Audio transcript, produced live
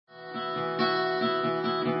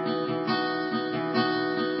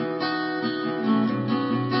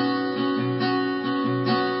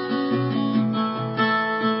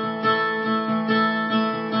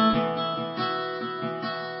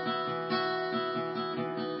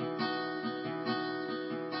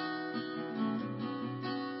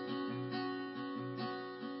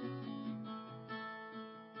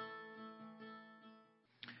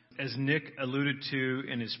As Nick alluded to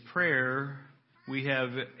in his prayer, we have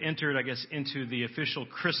entered, into the official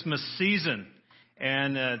Christmas season.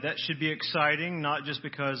 And that should be exciting, not just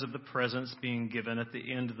because of the presents being given at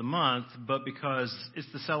the end of the month, but because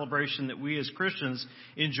it's the celebration that we as Christians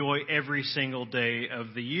enjoy every single day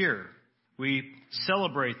of the year. We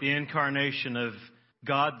celebrate the incarnation of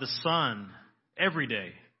God the Son every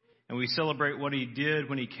day. And we celebrate what He did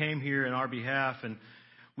when He came here in our behalf. And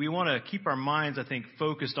we want to keep our minds,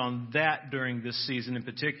 focused on that during this season in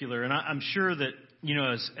particular. And I'm sure that,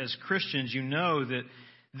 as Christians, that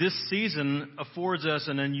this season affords us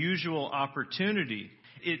an unusual opportunity.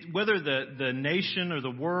 Whether the nation or the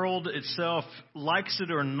world itself likes it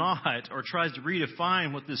or not, or tries to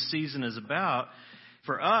redefine what this season is about,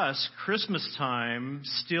 for us, Christmas time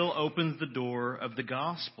still opens the door of the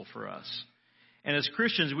gospel for us. And as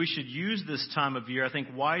Christians, we should use this time of year,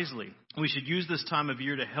 wisely. We should use this time of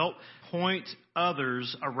year to help point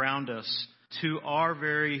others around us to our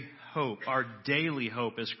very hope, our daily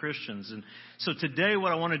hope as Christians. And so today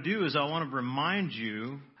what I want to do is I want to remind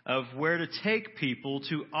you of where to take people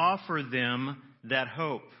to offer them that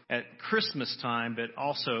hope at Christmas time, but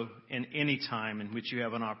also in any time in which you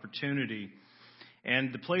have an opportunity.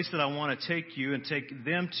 And the place that I want to take you and take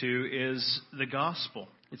them to is the gospel.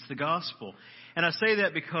 It's the gospel. And I say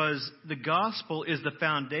that because the gospel is the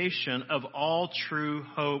foundation of all true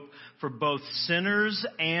hope for both sinners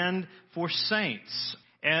and for saints.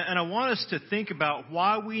 And I want us to think about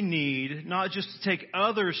why we need not just to take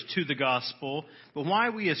others to the gospel, but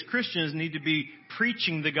why we as Christians need to be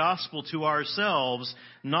preaching the gospel to ourselves,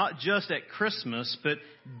 not just at Christmas, but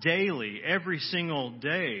daily, every single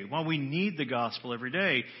day, why we need the gospel every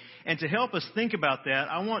day. And to help us think about that,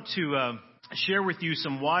 I want to share with you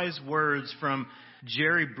some wise words from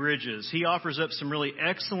Jerry Bridges. He offers up some really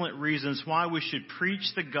excellent reasons why we should preach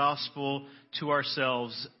the gospel to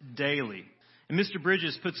ourselves daily. And Mr.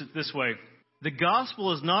 Bridges puts it this way: the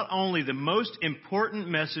gospel is not only the most important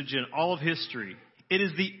message in all of history, it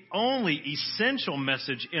is the only essential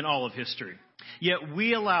message in all of history. Yet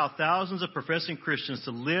we allow thousands of professing Christians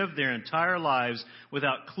to live their entire lives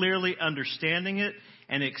without clearly understanding it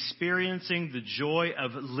and experiencing the joy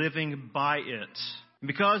of living by it.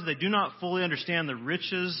 Because they do not fully understand the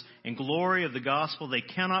riches and glory of the gospel, they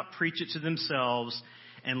cannot preach it to themselves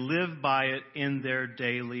and live by it in their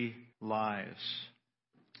daily lives.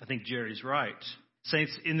 I think Jerry's right.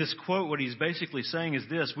 Saints, in this quote, what he's basically saying is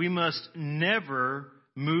this: we must never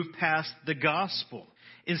move past the gospel.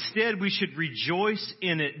 Instead, we should rejoice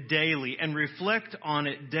in it daily and reflect on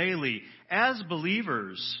it daily as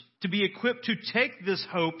believers to be equipped to take this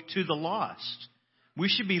hope to the lost. We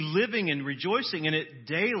should be living and rejoicing in it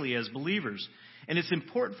daily as believers. And it's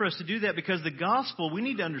important for us to do that because the gospel, we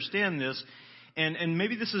need to understand this. And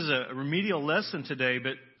maybe this is a remedial lesson today,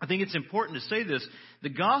 but I think it's important to say this. The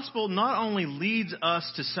gospel not only leads us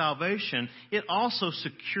to salvation, it also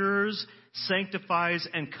secures, sanctifies,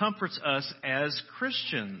 and comforts us as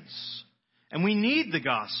Christians. And we need the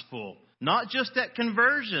gospel, not just at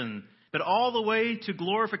conversion, but all the way to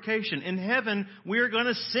glorification. In heaven, we are going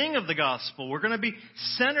to sing of the gospel. We're going to be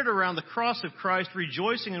centered around the cross of Christ,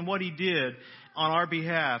 rejoicing in what He did on our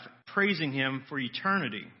behalf, praising Him for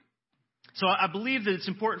eternity. So I believe that it's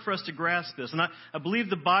important for us to grasp this. And I believe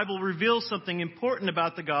the Bible reveals something important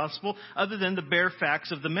about the gospel other than the bare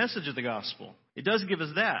facts of the message of the gospel. It does give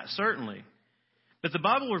us that, certainly. But the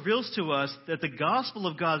Bible reveals to us that the gospel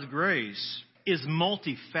of God's grace is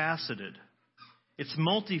multifaceted. It's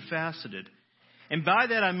multifaceted. And by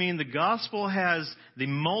that I mean the gospel has the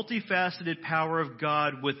multifaceted power of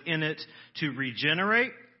God within it to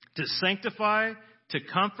regenerate, to sanctify, to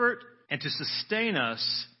comfort, and to sustain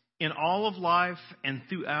us in all of life and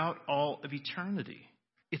throughout all of eternity.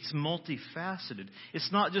 It's multifaceted.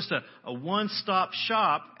 It's not just a one-stop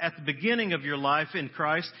shop at the beginning of your life in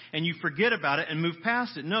Christ and you forget about it and move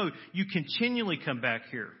past it. No, you continually come back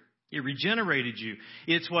here. It regenerated you.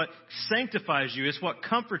 It's what sanctifies you. It's what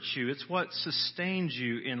comforts you. It's what sustains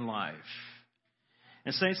you in life.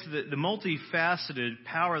 And saints, the multifaceted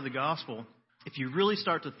power of the gospel, if you really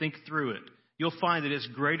start to think through it, you'll find that it's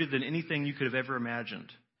greater than anything you could have ever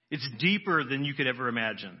imagined. It's deeper than you could ever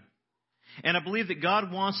imagine. And I believe that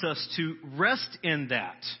God wants us to rest in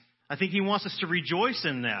that. I think He wants us to rejoice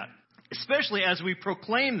in that, especially as we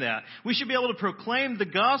proclaim that. We should be able to proclaim the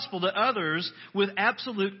gospel to others with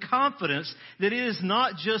absolute confidence that it is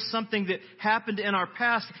not just something that happened in our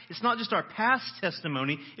past. It's not just our past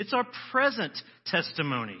testimony. It's our present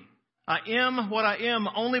testimony. I am what I am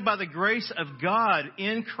only by the grace of God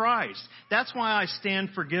in Christ. That's why I stand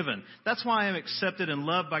forgiven. That's why I am accepted and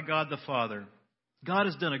loved by God the Father. God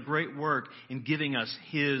has done a great work in giving us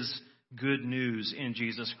His good news in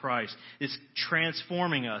Jesus Christ. It's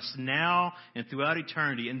transforming us now and throughout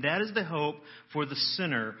eternity. And that is the hope for the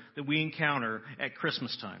sinner that we encounter at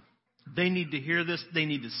Christmas time. They need to hear this. They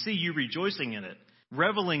need to see you rejoicing in it,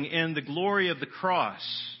 reveling in the glory of the cross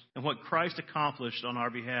and what Christ accomplished on our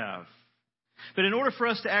behalf. But in order for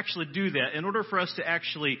us to actually do that, in order for us to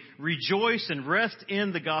actually rejoice and rest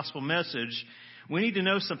in the gospel message, we need to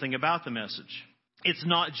know something about the message. It's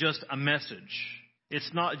not just a message.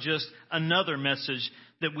 It's not just another message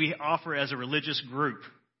that we offer as a religious group.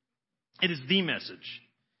 It is the message.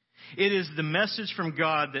 It is the message from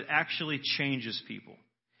God that actually changes people.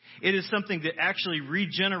 It is something that actually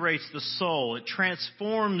regenerates the soul. It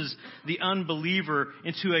transforms the unbeliever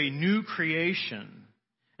into a new creation.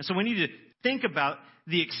 And so we need to think about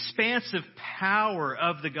the expansive power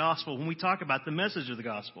of the gospel when we talk about the message of the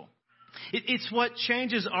gospel. It's what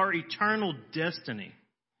changes our eternal destiny.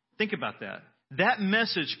 Think about that. That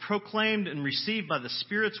message proclaimed and received by the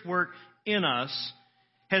Spirit's work in us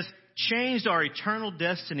has changed our eternal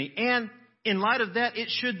destiny. And in light of that, it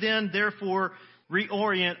should then, therefore,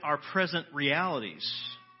 reorient our present realities,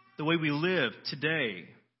 the way we live today.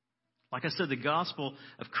 Like I said, the gospel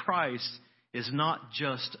of Christ is not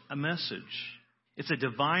just a message. It's a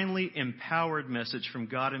divinely empowered message from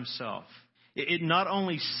God Himself. It not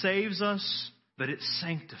only saves us, but it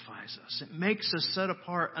sanctifies us. It makes us set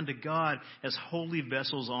apart unto God as holy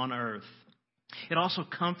vessels on earth. It also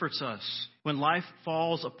comforts us. When life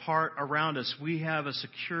falls apart around us, we have a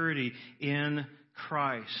security in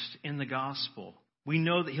Christ, in the gospel. We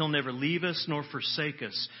know that He'll never leave us nor forsake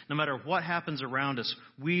us. No matter what happens around us,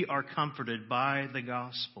 we are comforted by the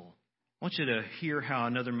gospel. I want you to hear how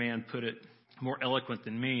another man put it, more eloquent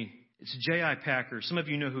than me. It's J.I. Packer. Some of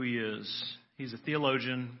you know who he is. He's a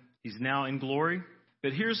theologian. He's now in glory.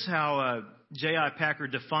 But here's how J.I. Packer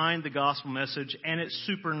defined the gospel message and its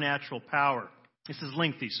supernatural power. This is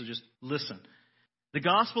lengthy, so just listen. The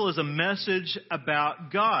gospel is a message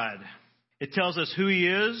about God. It tells us who He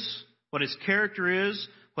is, what His character is,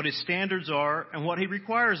 what His standards are, and what He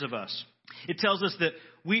requires of us. It tells us that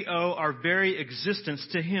we owe our very existence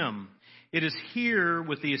to Him. It is here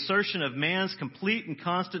with the assertion of man's complete and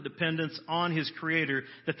constant dependence on his Creator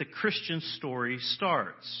that the Christian story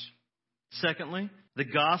starts. Secondly, the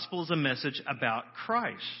gospel is a message about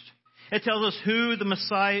Christ. It tells us who the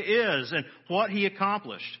Messiah is and what He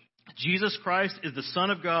accomplished. Jesus Christ is the Son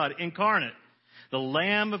of God incarnate, the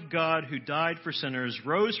Lamb of God who died for sinners,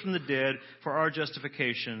 rose from the dead for our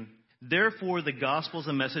justification. Therefore, the gospel is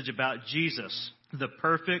a message about Jesus, the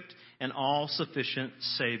perfect and all-sufficient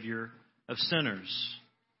Savior of sinners.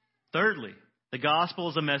 Thirdly, the gospel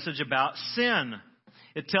is a message about sin.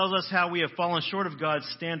 It tells us how we have fallen short of God's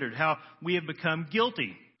standard, how we have become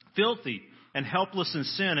guilty, filthy, and helpless in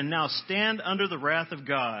sin, and now stand under the wrath of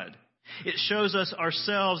God. It shows us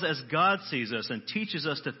ourselves as God sees us and teaches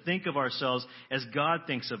us to think of ourselves as God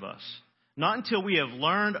thinks of us. Not until we have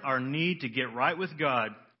learned our need to get right with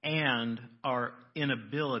God and our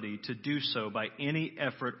inability to do so by any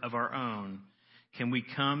effort of our own can we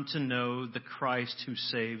come to know the Christ who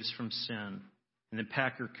saves from sin. And then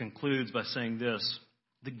Packer concludes by saying this: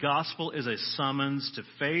 the gospel is a summons to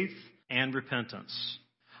faith and repentance.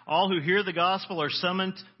 All who hear the gospel are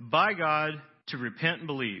summoned by God to repent and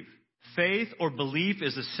believe. Faith or belief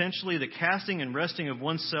is essentially the casting and resting of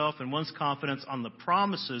oneself and one's confidence on the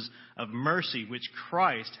promises of mercy which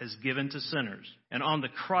Christ has given to sinners, and on the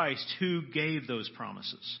Christ who gave those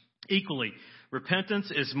promises. Equally,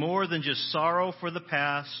 repentance is more than just sorrow for the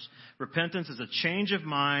past. Repentance is a change of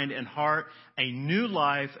mind and heart, a new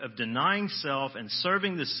life of denying self and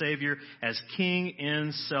serving the Savior as King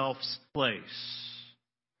in self's place.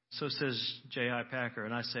 So says J.I. Packer,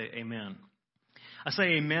 and I say amen. I say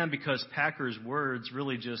amen because Packer's words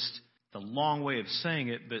really just the long way of saying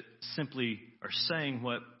it, but simply are saying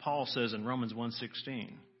what Paul says in Romans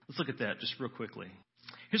 1:16. Let's look at that just real quickly.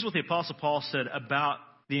 Here's what the Apostle Paul said about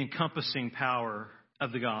the encompassing power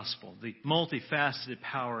of the gospel, the multifaceted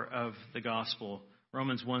power of the gospel.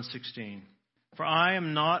 Romans 1:16. For I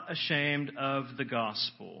am not ashamed of the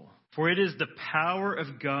gospel, for it is the power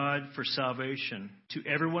of God for salvation to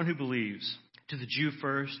everyone who believes, to the Jew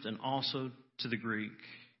first and also to the Greek.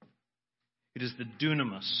 It is the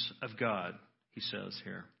dunamis of God, he says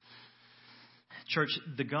here. Church,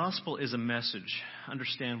 the gospel is a message.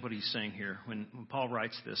 Understand what he's saying here when Paul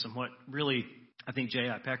writes this, and what really I think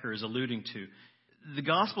J.I. Packer is alluding to. The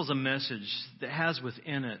gospel is a message that has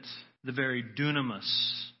within it the very dunamis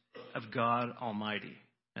of God Almighty.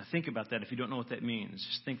 Now think about that if you don't know what that means.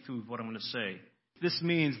 Just think through what I'm going to say. This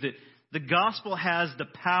means that The gospel has the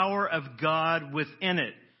power of God within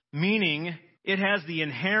it, meaning it has the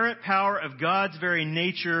inherent power of God's very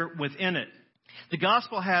nature within it. The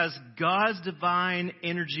gospel has God's divine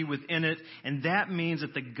energy within it, and that means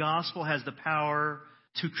that the gospel has the power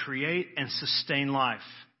to create and sustain life.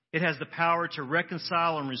 It has the power to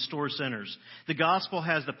reconcile and restore sinners. The gospel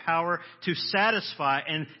has the power to satisfy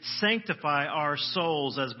and sanctify our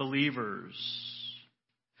souls as believers.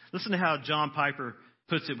 Listen to how John Piper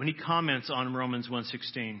puts it when he comments on Romans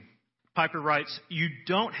 1:16. Piper writes, "You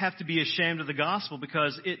don't have to be ashamed of the gospel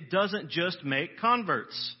because it doesn't just make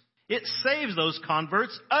converts. It saves those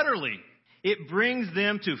converts utterly. It brings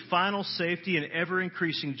them to final safety and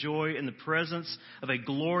ever-increasing joy in the presence of a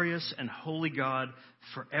glorious and holy God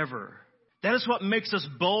forever." That is what makes us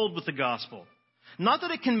bold with the gospel. Not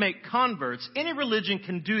that it can make converts. Any religion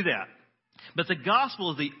can do that. But the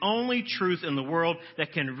gospel is the only truth in the world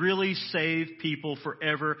that can really save people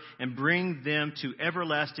forever and bring them to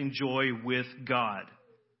everlasting joy with God.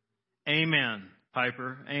 Amen,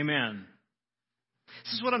 Piper. Amen.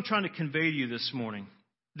 This is what I'm trying to convey to you this morning.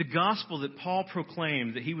 The gospel that Paul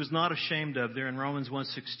proclaimed that he was not ashamed of there in Romans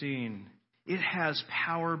 1:16, it has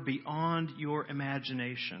power beyond your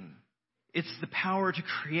imagination. It's the power to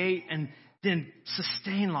create and then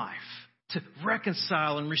sustain life, to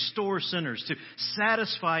reconcile and restore sinners, to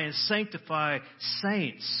satisfy and sanctify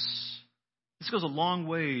saints. This goes a long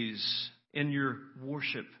ways in your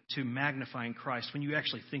worship to magnifying Christ when you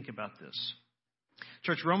actually think about this.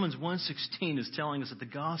 Church, Romans 1:16 is telling us that the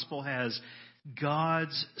gospel has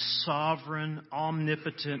God's sovereign,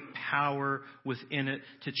 omnipotent power within it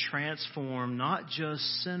to transform not just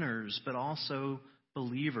sinners, but also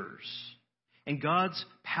believers. And God's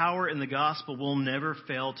power in the gospel will never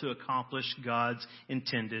fail to accomplish God's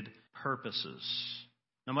intended purposes.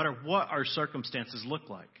 No matter what our circumstances look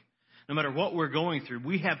like, no matter what we're going through,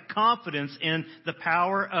 we have confidence in the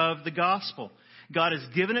power of the gospel. God has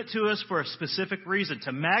given it to us for a specific reason,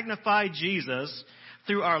 to magnify Jesus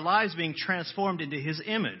through our lives being transformed into His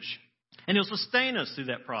image. And He'll sustain us through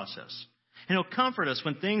that process. And He'll comfort us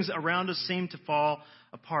when things around us seem to fall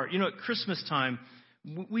apart. You know, at Christmas time,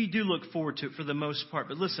 we do look forward to it for the most part.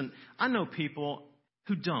 But listen, I know people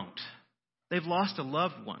who don't. They've lost a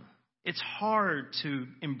loved one. It's hard to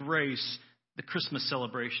embrace the Christmas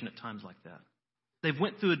celebration at times like that. They've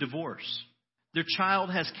went through a divorce. Their child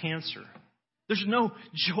has cancer. There's no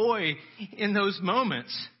joy in those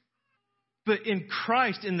moments. But in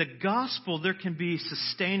Christ, in the gospel, there can be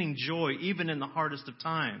sustaining joy even in the hardest of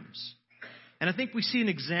times. And I think we see an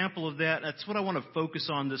example of that. That's what I want to focus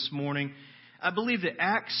on this morning. I believe that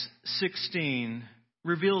Acts 16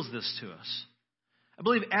 reveals this to us. I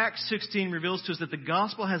believe Acts 16 reveals to us that the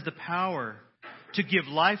gospel has the power to give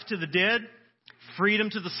life to the dead, freedom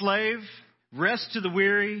to the slave, rest to the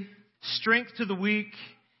weary, strength to the weak,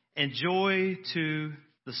 and joy to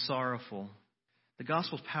the sorrowful. The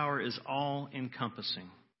gospel's power is all-encompassing,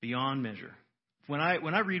 beyond measure. When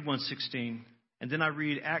I read 1:16 and then I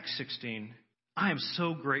read Acts 16, I am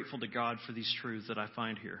so grateful to God for these truths that I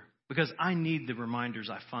find here, because I need the reminders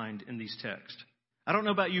I find in these texts. I don't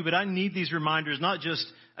know about you, but I need these reminders not just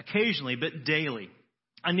occasionally, but daily.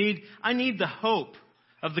 I need the hope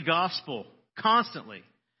of the gospel constantly.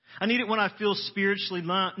 I need it when I feel spiritually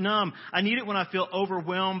numb. I need it when I feel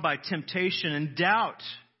overwhelmed by temptation and doubt.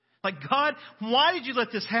 Like, God, why did you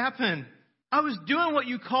let this happen? I was doing what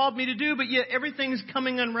you called me to do, but yet everything's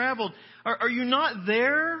coming unraveled. Are you not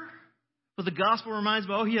there? But the gospel reminds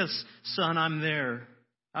me, oh yes, son, I'm there.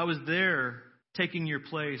 I was there taking your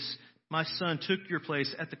place. My son took your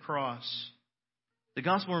place at the cross. The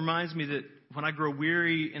gospel reminds me that when I grow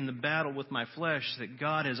weary in the battle with my flesh, that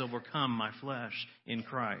God has overcome my flesh in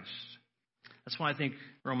Christ. That's why I think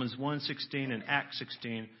Romans 1:16 and Acts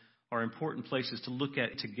 16 are important places to look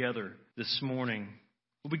at together this morning.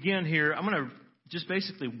 We'll begin here. I'm going to just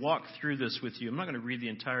basically walk through this with you. I'm not going to read the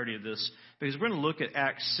entirety of this, because we're going to look at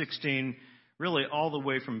Acts 16 really all the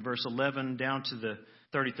way from verse 11 down to the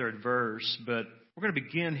 33rd verse. But we're going to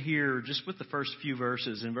begin here just with the first few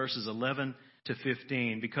verses, in verses 11 to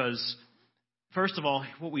 15, because first of all,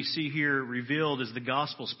 what we see here revealed is the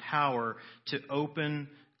gospel's power to open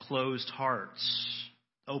closed hearts.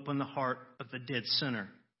 Open the heart of the dead sinner.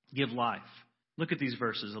 Give life. Look at these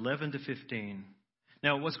verses, 11 to 15.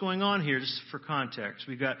 Now, what's going on here, just for context,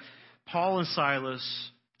 we've got Paul and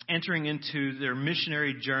Silas entering into their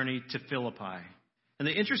missionary journey to Philippi. And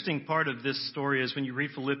the interesting part of this story is when you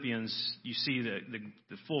read Philippians, you see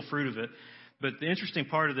the full fruit of it. But the interesting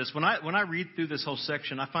part of this, when I read through this whole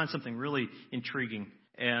section, I find something really intriguing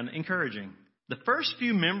and encouraging. The first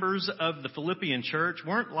few members of the Philippian church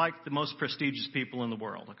weren't like the most prestigious people in the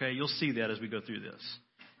world, okay? You'll see that as we go through this.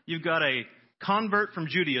 You've got a convert from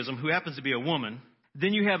Judaism who happens to be a woman.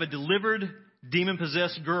 Then you have a delivered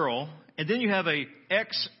demon-possessed girl. And then you have a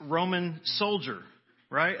ex-Roman soldier,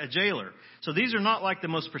 right? A jailer. So these are not like the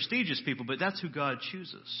most prestigious people, but that's who God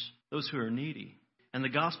chooses, those who are needy. And the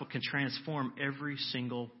gospel can transform every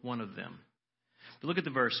single one of them. But look at the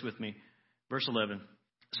verse with me. Verse 11.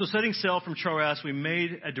 So setting sail from Troas, we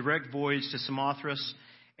made a direct voyage to Samothrace,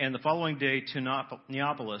 and the following day to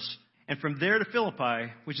Neapolis, and from there to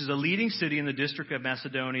Philippi, which is a leading city in the district of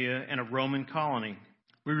Macedonia and a Roman colony.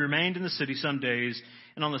 We remained in the city some days,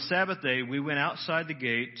 and on the Sabbath day we went outside the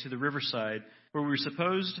gate to the riverside, where we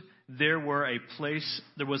supposed there was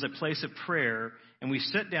a place of prayer, and we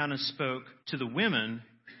sat down and spoke to the women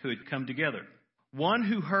who had come together. One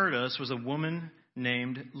who heard us was a woman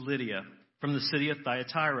named Lydia, from the city of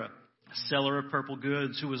Thyatira, a seller of purple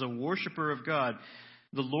goods, who was a worshiper of God.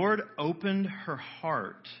 The Lord opened her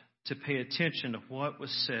heart to pay attention to what was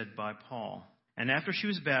said by Paul. And after she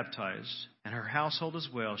was baptized, and her household as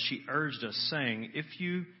well, she urged us, saying, if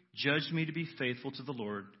you judged me to be faithful to the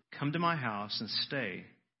Lord, come to my house and stay.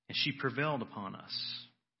 And she prevailed upon us.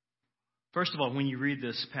 First of all, when you read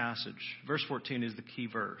this passage, verse 14 is the key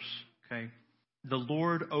verse, okay? The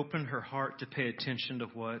Lord opened her heart to pay attention to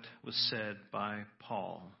what was said by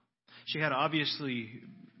Paul. She had obviously,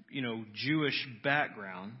 Jewish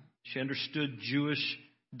background. She understood Jewish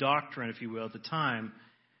doctrine, if you will, at the time,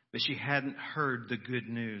 but she hadn't heard the good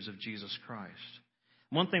news of Jesus Christ.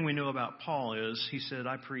 One thing we know about Paul is he said,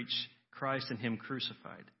 I preach Christ and him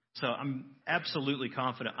crucified. So I'm absolutely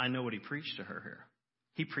confident I know what he preached to her here.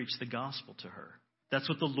 He preached the gospel to her. That's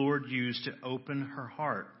what the Lord used to open her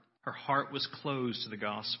heart. Her heart was closed to the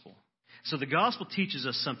gospel. So the gospel teaches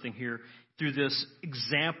us something here through this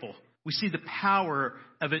example. We see the power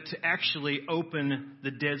of it to actually open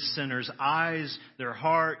the dead sinner's eyes, their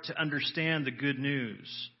heart, to understand the good news.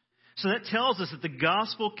 So that tells us that the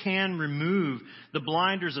gospel can remove the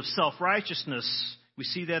blinders of self-righteousness. We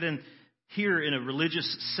see that here in a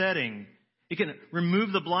religious setting. It can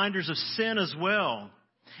remove the blinders of sin as well.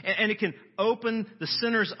 And it can open the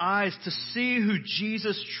sinner's eyes to see who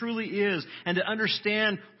Jesus truly is and to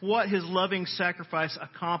understand what his loving sacrifice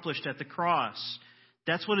accomplished at the cross.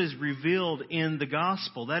 That's what is revealed in the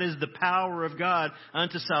gospel. That is the power of God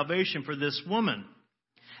unto salvation for this woman.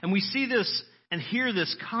 And we see this and hear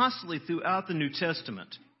this constantly throughout the New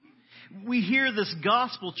Testament. We hear this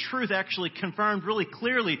gospel truth actually confirmed really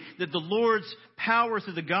clearly, that the Lord's power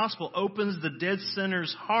through the gospel opens the dead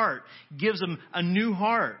sinner's heart, gives him a new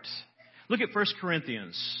heart. Look at 1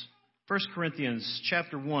 Corinthians. 1 Corinthians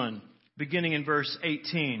chapter 1, beginning in verse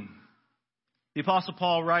 18. The Apostle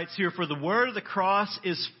Paul writes here, for the word of the cross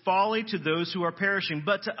is folly to those who are perishing,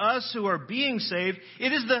 but to us who are being saved,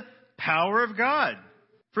 it is the power of God.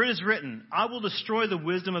 For it is written, I will destroy the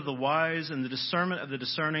wisdom of the wise, and the discernment of the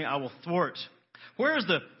discerning I will thwart. Where is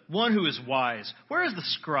the one who is wise? Where is the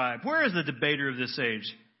scribe? Where is the debater of this age?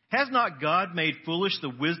 Has not God made foolish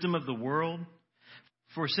the wisdom of the world?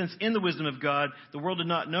 For since in the wisdom of God, the world did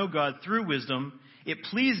not know God through wisdom, it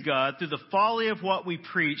pleased God through the folly of what we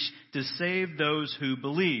preach to save those who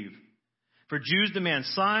believe. For Jews demand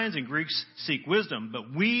signs and Greeks seek wisdom,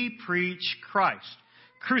 but we preach Christ,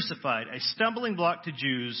 crucified, a stumbling block to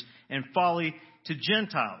Jews and folly to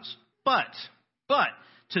Gentiles. But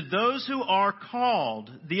to those who are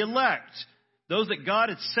called, the elect, those that God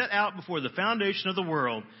had set out before the foundation of the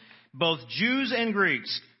world, both Jews and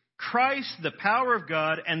Greeks, Christ, the power of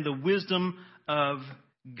God and the wisdom of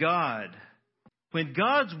God. When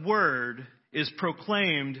God's word is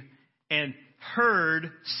proclaimed and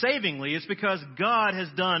heard savingly, it's because God has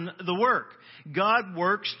done the work. God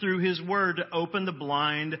works through his word to open the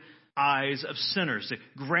blind eyes of sinners, to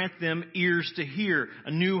grant them ears to hear,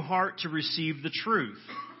 a new heart to receive the truth.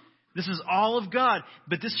 This is all of God,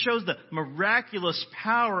 but this shows the miraculous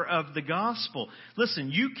power of the gospel.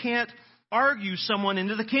 Listen, you can't argue someone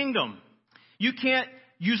into the kingdom. You can't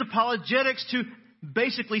use apologetics to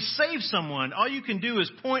basically save someone. All you can do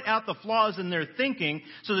is point out the flaws in their thinking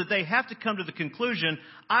so that they have to come to the conclusion,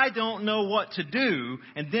 I don't know what to do,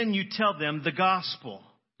 and then you tell them the gospel.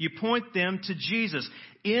 You point them to Jesus.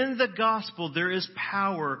 In the gospel, there is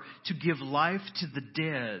power to give life to the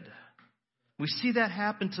dead. We see that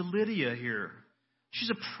happen to Lydia here.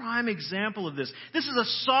 She's a prime example of this. This is a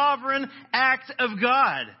sovereign act of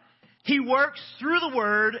God. He works through the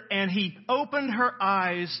word, and he opened her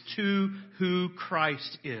eyes to who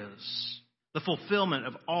Christ is. The fulfillment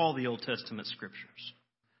of all the Old Testament scriptures.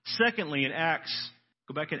 Secondly, in Acts,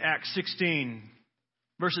 go back in Acts 16,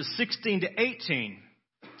 verses 16 to 18.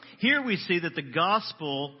 Here we see that the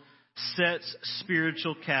gospel sets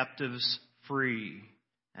spiritual captives free.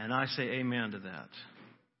 And I say amen to that,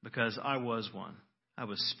 because I was one. I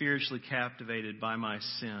was spiritually captivated by my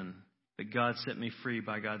sin, but God set me free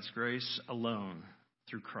by God's grace alone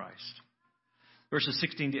through Christ. Verses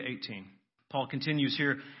 16 to 18. Paul continues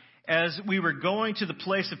here. As we were going to the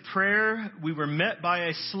place of prayer, we were met by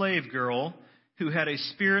a slave girl who had a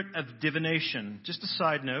spirit of divination. Just a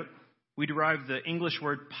side note, we derived the English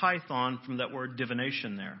word python from that word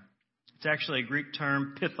divination there. It's actually a Greek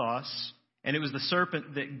term, pythos, and it was the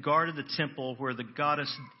serpent that guarded the temple where the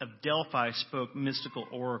goddess of Delphi spoke mystical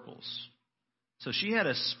oracles. So she had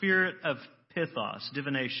a spirit of pythos,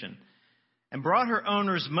 divination, and brought her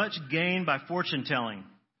owners much gain by fortune telling.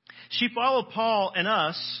 She followed Paul and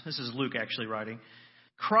us, this is Luke actually writing,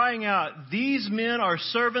 crying out, "These men are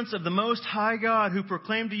servants of the Most High God who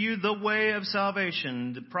proclaim to you the way of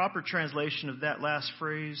salvation." The proper translation of that last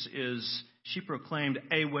phrase is, she proclaimed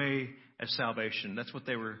a way of salvation. That's what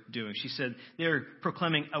they were doing. She said they're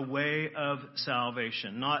proclaiming a way of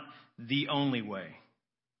salvation, not the only way.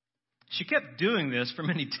 She kept doing this for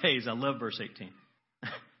many days. I love verse 18.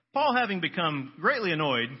 Paul, having become greatly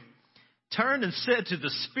annoyed, turned and said to the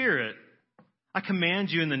spirit, "I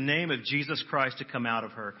command you in the name of Jesus Christ to come out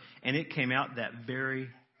of her." And it came out that very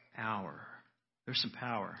hour. There's some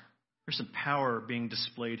power. There's some power being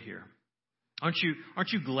displayed here. Aren't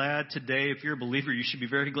you glad today, if you're a believer, you should be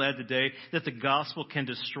very glad today that the gospel can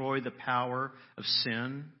destroy the power of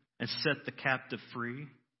sin and set the captive free?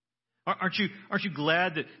 Aren't you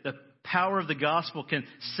glad that the power of the gospel can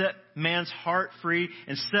set man's heart free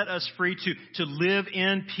and set us free to live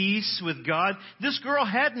in peace with God? This girl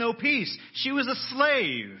had no peace. She was a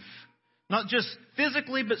slave, not just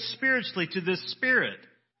physically but spiritually to this spirit.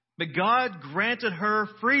 But God granted her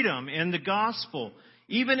freedom in the gospel,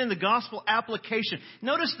 even in the gospel application.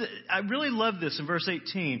 Notice that I really love this in verse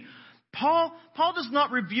 18. Paul does not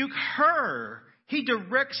rebuke her. He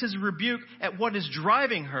directs his rebuke at what is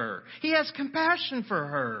driving her. He has compassion for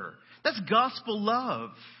her. That's gospel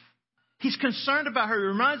love. He's concerned about her. It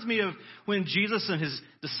reminds me of when Jesus and his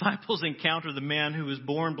disciples encounter the man who was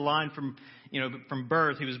born blind from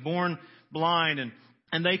birth. He was born blind,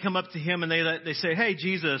 and they come up to him and they say, "Hey,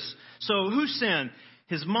 Jesus, so who sinned?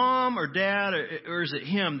 His mom or dad, or is it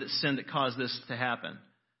him that sinned that caused this to happen?"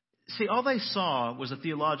 See, all they saw was a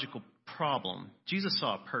theological problem. Jesus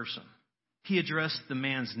saw a person. He addressed the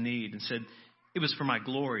man's need and said, "It was for my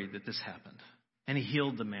glory that this happened." And he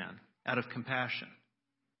healed the man out of compassion.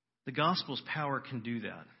 The gospel's power can do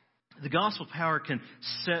that. The gospel power can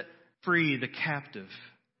set free the captive.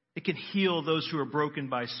 It can heal those who are broken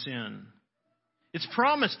by sin. It's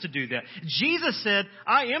promised to do that. Jesus said,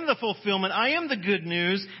 "I am the fulfillment. I am the good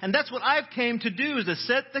news. And that's what I've came to do, is to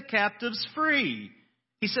set the captives free."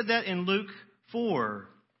 He said that in Luke 4.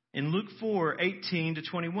 In Luke 4, 18 to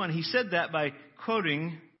 21. He said that by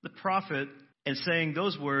quoting the prophet and saying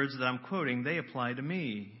those words that I'm quoting, they apply to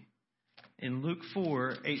me. In Luke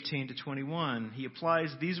 4, 18 to 21, he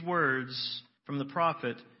applies these words from the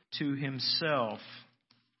prophet to himself.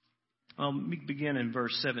 Well, let me begin in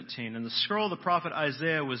verse 17. "And the scroll of the prophet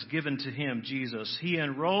Isaiah was given to him," Jesus. "He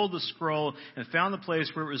unrolled the scroll and found the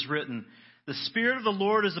place where it was written, 'The Spirit of the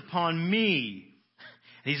Lord is upon me.'"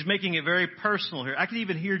 He's making it very personal here. I can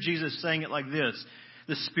even hear Jesus saying it like this: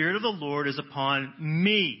 "The Spirit of the Lord is upon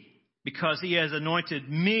me, because he has anointed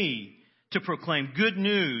me to proclaim good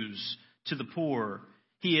news to the poor.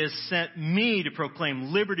 He has sent me to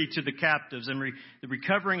proclaim liberty to the captives and the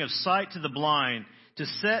recovering of sight to the blind, to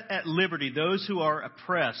set at liberty those who are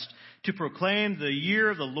oppressed, to proclaim the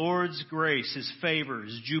year of the Lord's grace, his favor,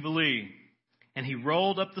 his jubilee." And he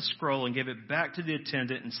rolled up the scroll and gave it back to the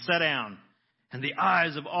attendant and sat down. And the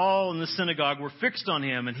eyes of all in the synagogue were fixed on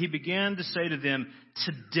him. And he began to say to them,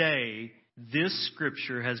 "Today this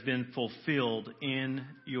scripture has been fulfilled in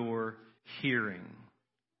your hearing."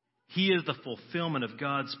 He is the fulfillment of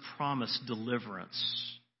God's promised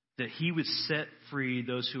deliverance, that he would set free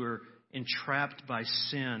those who are entrapped by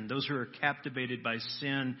sin, those who are captivated by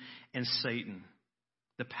sin and Satan.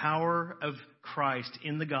 The power of Christ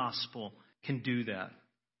in the gospel can do that.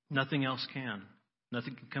 Nothing else can.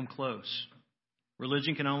 Nothing can come close.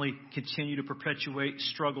 Religion can only continue to perpetuate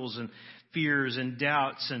struggles and fears and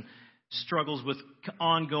doubts and struggles with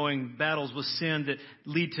ongoing battles with sin that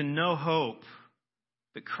lead to no hope.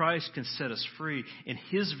 But Christ can set us free. In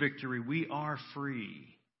his victory, we are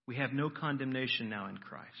free. We have no condemnation now in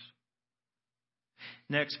Christ.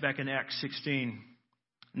 Next, back in Acts 16,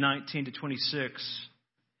 19 to 26,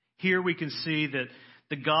 here we can see that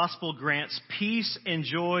The gospel grants peace and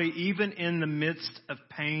joy even in the midst of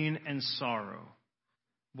pain and sorrow.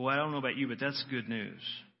 Boy, I don't know about you, but that's good news.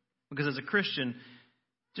 Because as a Christian,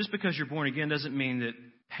 just because you're born again doesn't mean that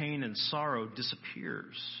pain and sorrow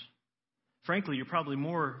disappears. Frankly, you're probably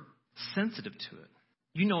more sensitive to it.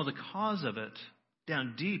 You know the cause of it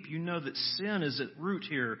down deep. You know that sin is at root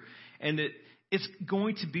here, and that it's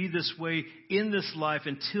going to be this way in this life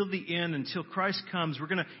until the end, until Christ comes. We're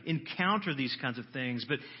going to encounter these kinds of things.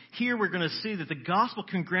 But here we're going to see that the gospel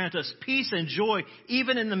can grant us peace and joy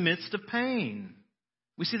even in the midst of pain.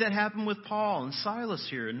 We see that happen with Paul and Silas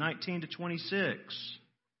here in 19 to 26.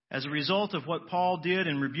 As a result of what Paul did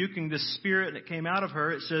in rebuking this spirit that came out of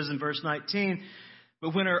her, it says in verse 19,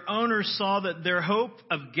 "But when her owners saw that their hope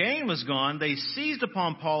of gain was gone, they seized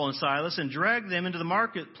upon Paul and Silas and dragged them into the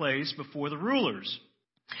marketplace before the rulers.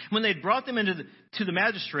 When they brought them to the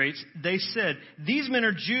magistrates, they said, 'These men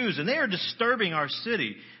are Jews, and they are disturbing our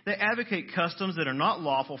city. They advocate customs that are not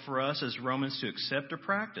lawful for us as Romans to accept or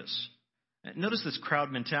practice.'" Notice this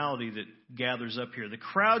crowd mentality that gathers up here. The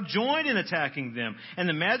crowd joined in attacking them, and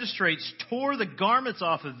the magistrates tore the garments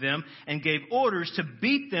off of them and gave orders to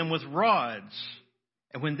beat them with rods.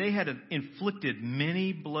 And when they had inflicted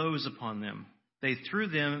many blows upon them, they threw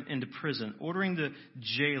them into prison, ordering the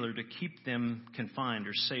jailer to keep them confined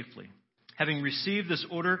or safely. Having received this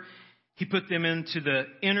order, he put them into the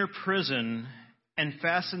inner prison and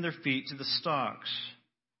fastened their feet to the stocks.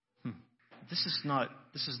 This is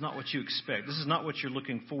not what you expect. This is not what you're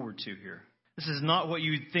looking forward to here. This is not what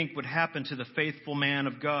you think would happen to the faithful man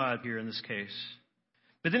of God here in this case.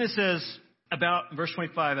 But then it says, verse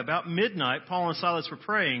 25, about midnight, Paul and Silas were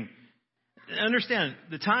praying. Understand,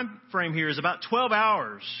 the time frame here is about 12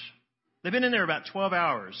 hours. They've been in there about 12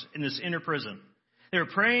 hours in this inner prison. They were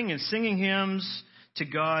praying and singing hymns to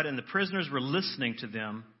God, and the prisoners were listening to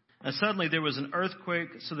them. And suddenly there was an earthquake,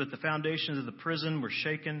 so that the foundations of the prison were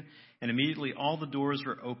shaken, and immediately all the doors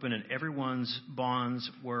were open, and everyone's bonds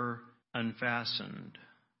were unfastened.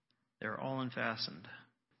 They were all unfastened.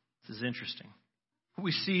 This is interesting. What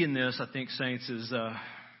we see in this, I think, saints, is the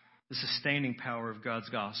sustaining power of God's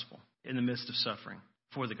gospel in the midst of suffering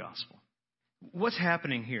for the gospel. What's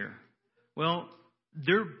happening here? Well,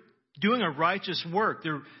 they're doing a righteous work.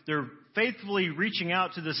 They're faithfully reaching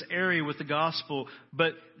out to this area with the gospel,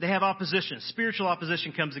 but they have opposition. Spiritual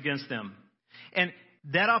opposition comes against them. And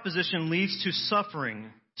that opposition leads to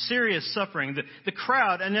suffering, serious suffering. The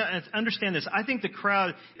crowd, and understand this, I think the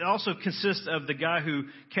crowd also consists of the guy who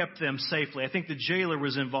kept them safely. I think the jailer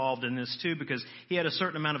was involved in this too, because he had a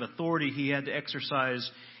certain amount of authority he had to exercise.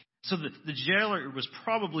 So the jailer was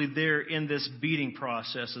probably there in this beating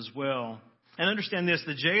process as well. And understand this,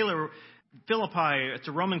 the jailer, Philippi, it's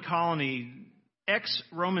a Roman colony,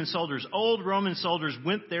 ex-Roman soldiers, old Roman soldiers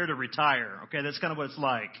went there to retire. Okay, that's kind of what it's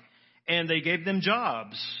like. And they gave them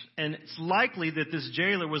jobs. And it's likely that this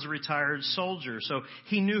jailer was a retired soldier, so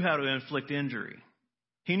he knew how to inflict injury.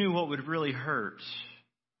 He knew what would really hurt.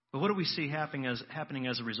 But what do we see happening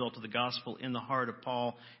as a result of the gospel in the heart of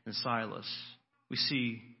Paul and Silas? We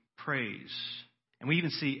see praise. And we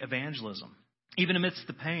even see evangelism, even amidst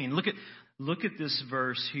the pain. Look at this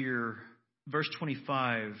verse here, verse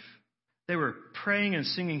 25. They were praying and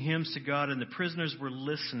singing hymns to God, and the prisoners were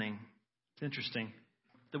listening. It's interesting.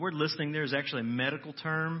 The word listening there is actually a medical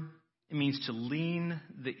term. It means to lean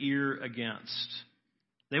the ear against.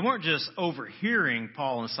 They weren't just overhearing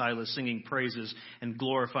Paul and Silas singing praises and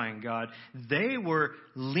glorifying God. They were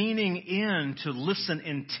leaning in to listen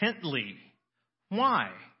intently.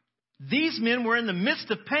 Why? These men were in the midst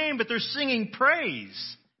of pain, but they're singing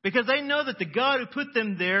praise because they know that the God who put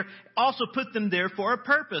them there also put them there for a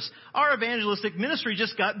purpose. Our evangelistic ministry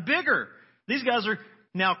just got bigger. These guys are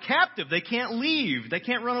now captive. They can't leave. They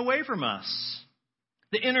can't run away from us.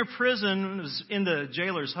 The inner prison was in the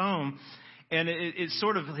jailer's home, and it's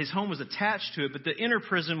sort of, his home was attached to it, but the inner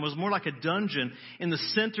prison was more like a dungeon in the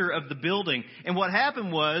center of the building. And what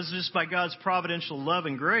happened was, just by God's providential love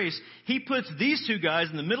and grace, he puts these two guys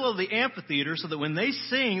in the middle of the amphitheater so that when they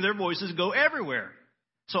sing, their voices go everywhere.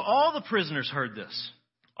 So all the prisoners heard this.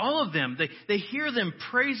 All of them, they hear them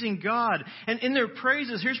praising God. And in their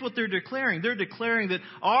praises, here's what they're declaring. They're declaring that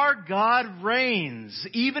our God reigns,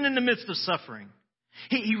 even in the midst of suffering.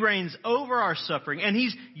 He reigns over our suffering, and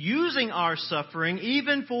he's using our suffering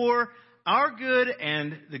even for our good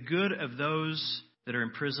and the good of those that are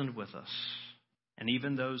imprisoned with us, and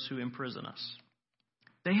even those who imprison us.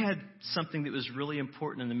 They had something that was really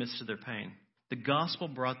important in the midst of their pain. The gospel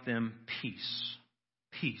brought them peace.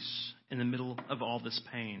 Peace in the middle of all this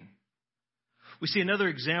pain. We see another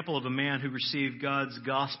example of a man who received God's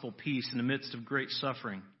gospel peace in the midst of great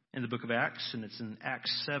suffering. in the book of Acts, and it's in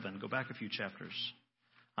Acts 7. Go back a few chapters.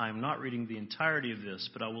 I am not reading the entirety of this,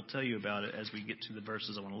 but I will tell you about it as we get to the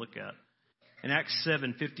verses I want to look at. In Acts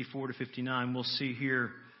 7, 54 to 59, we'll see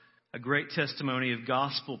here a great testimony of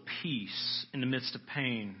gospel peace in the midst of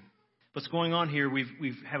pain. What's going on here, we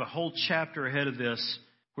have a whole chapter ahead of this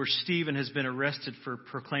where Stephen has been arrested for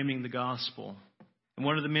proclaiming the gospel. And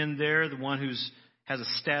one of the men there, the one who has a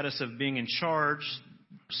status of being in charge,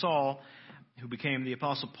 Saul, who became the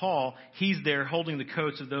Apostle Paul, he's there holding the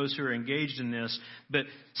coats of those who are engaged in this. But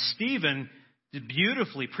Stephen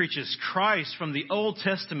beautifully preaches Christ from the Old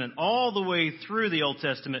Testament all the way through the Old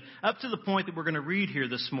Testament up to the point that we're going to read here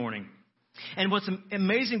this morning. And what's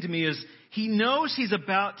amazing to me is he knows he's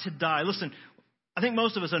about to die. Listen, I think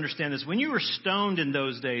most of us understand this. When you were stoned in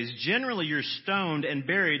those days, generally you're stoned and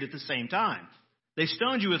buried at the same time. They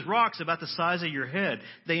stoned you with rocks about the size of your head.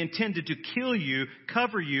 They intended to kill you,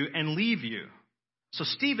 cover you, and leave you. So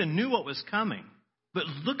Stephen knew what was coming. But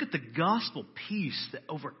look at the gospel peace that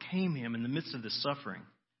overcame him in the midst of this suffering.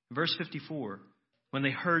 Verse 54, when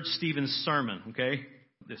they heard Stephen's sermon, okay,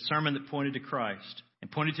 the sermon that pointed to Christ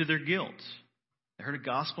and pointed to their guilt. They heard a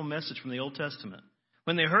gospel message from the Old Testament.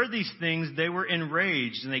 When they heard these things, they were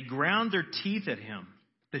enraged and they ground their teeth at him.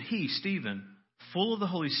 But he, Stephen, full of the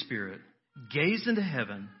Holy Spirit, gazed into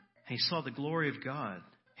heaven and he saw the glory of God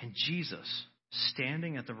and Jesus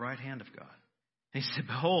standing at the right hand of God. And he said,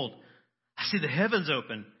 behold, I see the heavens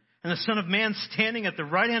open and the Son of Man standing at the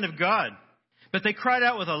right hand of God. But they cried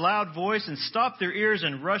out with a loud voice and stopped their ears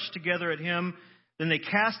and rushed together at him. Then they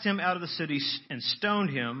cast him out of the city and stoned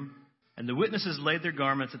him. And the witnesses laid their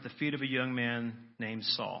garments at the feet of a young man named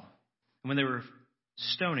Saul. And when they were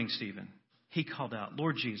stoning Stephen, he called out,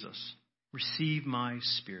 Lord Jesus, receive my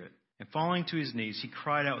spirit. And falling to his knees, he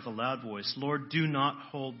cried out with a loud voice, Lord, do not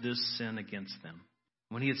hold this sin against them.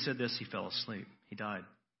 When he had said this, he fell asleep. He died.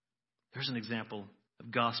 There's an example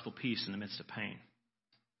of gospel peace in the midst of pain.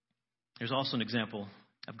 There's also an example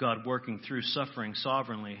of God working through suffering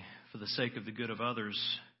sovereignly for the sake of the good of others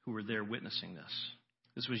who were there witnessing this.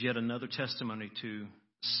 This was yet another testimony to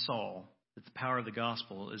Saul that the power of the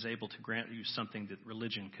gospel is able to grant you something that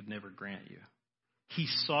religion could never grant you. He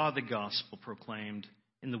saw the gospel proclaimed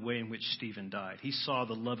in the way in which Stephen died. He saw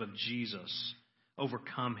the love of Jesus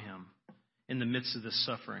overcome him in the midst of this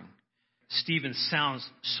suffering. Stephen sounds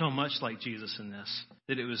so much like Jesus in this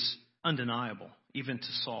that it was undeniable, even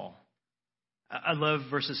to Saul. I love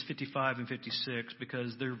verses 55 and 56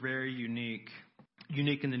 because they're very unique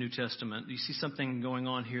in the New Testament. You see something going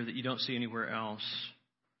on here that you don't see anywhere else.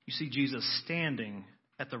 You see Jesus standing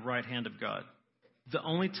at the right hand of God. The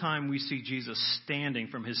only time we see Jesus standing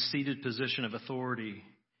from his seated position of authority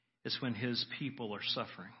is when his people are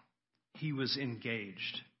suffering. He was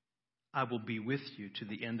engaged. I will be with you to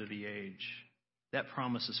the end of the age. That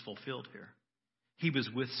promise is fulfilled here. He was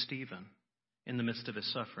with Stephen in the midst of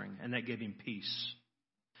his suffering, and that gave him peace.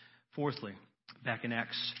 Fourthly, back in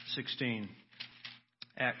Acts 16,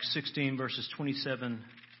 verses 27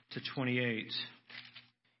 to 28.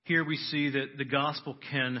 Here we see that the gospel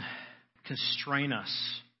can constrain us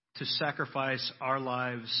to sacrifice our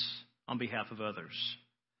lives on behalf of others.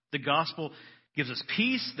 The gospel gives us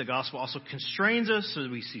peace. The gospel also constrains us, so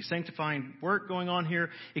we see sanctifying work going on here.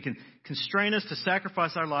 It can constrain us to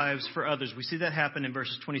sacrifice our lives for others. We see that happen in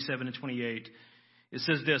verses 27 and 28. It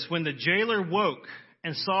says this, when the jailer woke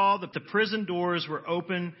and saw that the prison doors were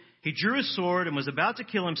open, he drew his sword and was about to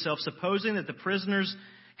kill himself, supposing that the prisoners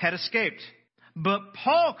had escaped. But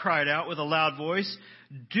Paul cried out with a loud voice,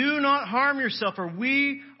 do not harm yourself, for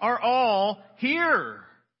we are all here.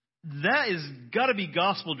 That is got to be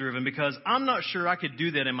gospel driven, because I'm not sure I could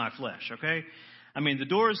do that in my flesh, okay? I mean, the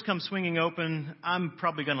doors come swinging open. I'm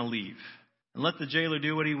probably going to leave and let the jailer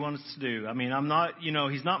do what he wants to do. I mean, I'm not,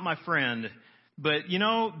 he's not my friend, but,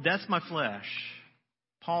 that's my flesh.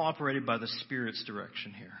 Paul operated by the Spirit's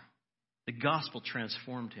direction here. The gospel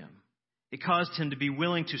transformed him. It caused him to be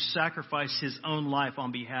willing to sacrifice his own life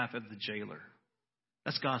on behalf of the jailer.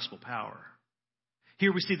 That's gospel power.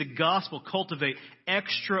 Here we see the gospel cultivate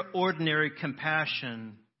extraordinary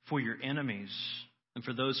compassion for your enemies and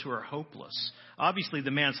for those who are hopeless. Obviously, the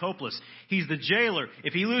man's hopeless. He's the jailer.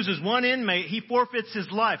 If he loses one inmate, he forfeits his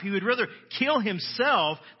life. He would rather kill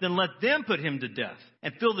himself than let them put him to death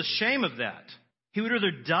and feel the shame of that. He would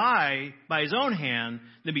rather die by his own hand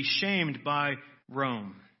than be shamed by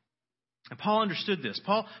Rome. And Paul understood this.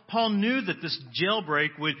 Paul knew that this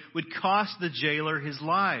jailbreak would cost the jailer his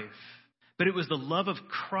life. But it was the love of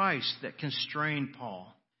Christ that constrained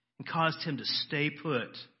Paul and caused him to stay put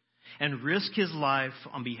and risk his life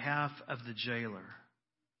on behalf of the jailer.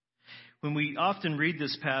 When we often read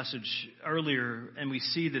this passage earlier and we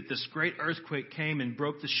see that this great earthquake came and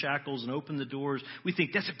broke the shackles and opened the doors, we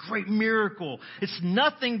think that's a great miracle. It's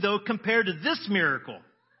nothing, though, compared to this miracle.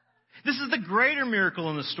 This is the greater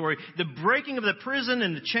miracle in the story. The breaking of the prison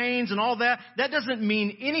and the chains and all that, that doesn't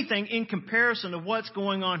mean anything in comparison to what's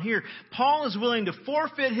going on here. Paul is willing to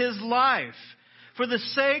forfeit his life for the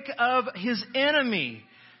sake of his enemy.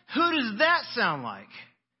 Who does that sound like?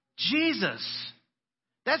 Jesus.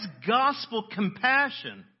 That's gospel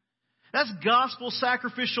compassion. That's gospel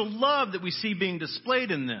sacrificial love that we see being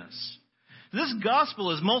displayed in this. This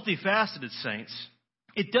gospel is multifaceted, saints.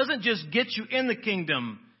 It doesn't just get you in the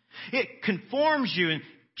kingdom. It conforms you and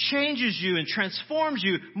changes you and transforms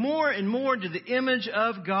you more and more into the image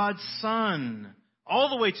of God's Son, all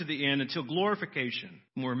the way to the end until glorification.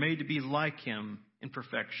 And we're made to be like Him in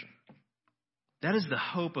perfection. That is the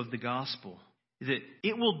hope of the gospel, that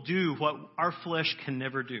it will do what our flesh can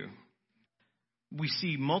never do. We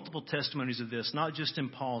see multiple testimonies of this, not just in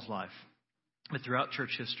Paul's life, but throughout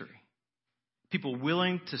church history. People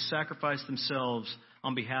willing to sacrifice themselves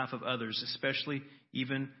on behalf of others, especially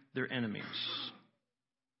even their enemies.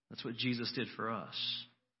 That's what Jesus did for us.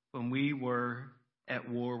 When we were at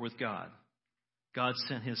war with God, God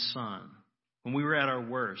sent His Son. When we were at our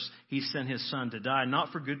worst, He sent His Son to die,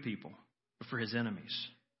 not for good people, but for His enemies.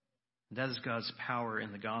 And that is God's power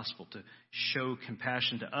in the gospel, to show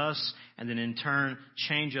compassion to us and then in turn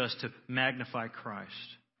change us to magnify Christ.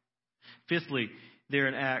 Fifthly, there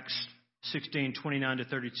in Acts 16:29 to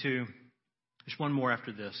 32, there's one more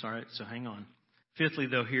after this, all right, so hang on. Fifthly,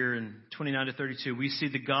 though, here in 29 to 32, we see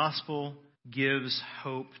the gospel gives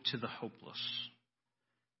hope to the hopeless.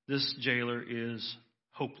 This jailer is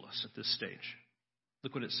hopeless at this stage.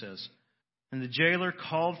 Look what it says. And the jailer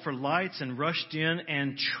called for lights and rushed in,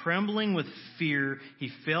 and trembling with fear,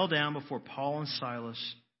 he fell down before Paul and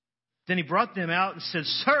Silas. Then he brought them out and said,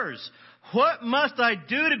 "Sirs, what must I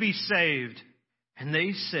do to be saved?" And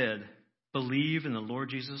they said, "Believe in the Lord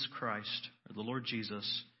Jesus Christ," or the Lord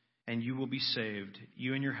Jesus, "and you will be saved,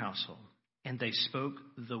 you and your household." And they spoke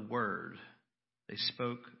the word. They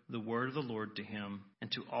spoke the word of the Lord to him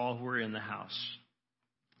and to all who were in the house.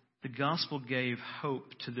 The gospel gave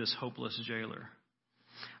hope to this hopeless jailer.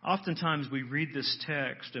 Oftentimes we read this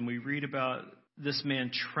text and we read about this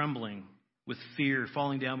man trembling with fear,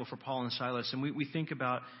 falling down before Paul and Silas, and we think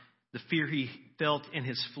about the fear he felt in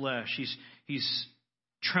his flesh. He's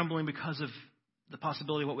trembling because of the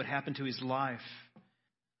possibility of what would happen to his life.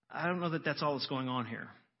 I don't know that that's all that's going on here.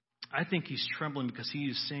 I think he's trembling because he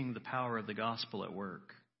is seeing the power of the gospel at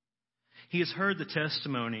work. He has heard the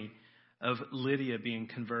testimony of Lydia being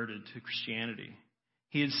converted to Christianity.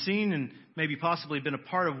 He had seen and maybe possibly been a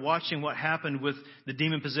part of watching what happened with the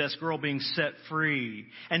demon-possessed girl being set free.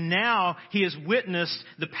 And now he has witnessed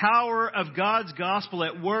the power of God's gospel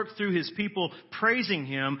at work through His people praising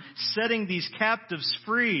Him, setting these captives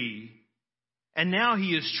free. And now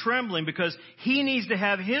he is trembling because he needs to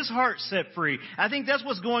have his heart set free. I think that's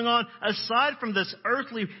what's going on aside from this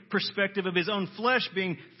earthly perspective of his own flesh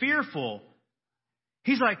being fearful.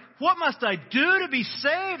 He's like, what must I do to be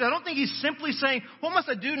saved? I don't think he's simply saying, what must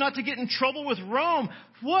I do not to get in trouble with Rome?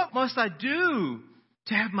 What must I do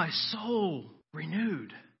to have my soul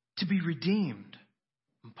renewed, to be redeemed?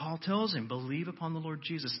 And Paul tells him, believe upon the Lord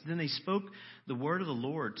Jesus. Then they spoke the word of the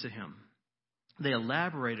Lord to him. They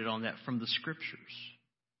elaborated on that from the Scriptures.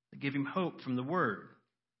 They give him hope from the Word.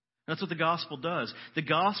 That's what the gospel does. The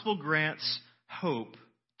gospel grants hope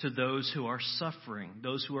to those who are suffering,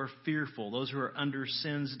 those who are fearful, those who are under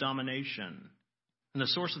sin's domination. And the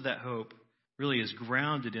source of that hope really is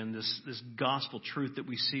grounded in this gospel truth that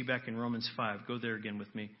we see back in Romans 5. Go there again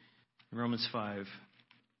with me. In Romans 5.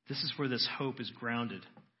 This is where this hope is grounded.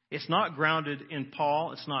 It's not grounded in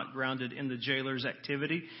Paul. It's not grounded in the jailer's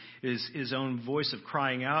activity, his own voice of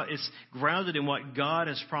crying out. It's grounded in what God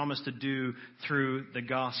has promised to do through the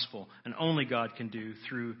gospel, and only God can do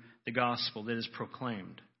through the gospel that is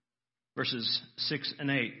proclaimed. Verses 6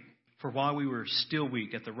 and 8. For while we were still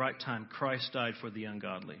weak, at the right time, Christ died for the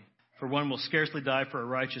ungodly. For one will scarcely die for a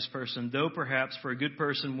righteous person, though perhaps for a good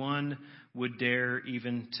person one would dare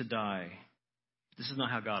even to die. This is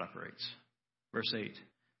not how God operates. Verse 8.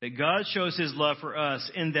 That God shows His love for us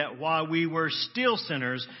in that while we were still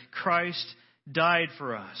sinners, Christ died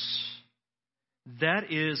for us.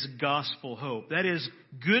 That is gospel hope. That is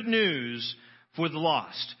good news for the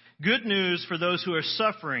lost. Good news for those who are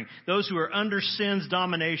suffering, those who are under sin's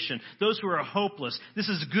domination, those who are hopeless. This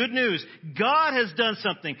is good news. God has done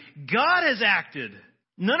something. God has acted.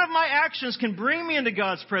 None of my actions can bring me into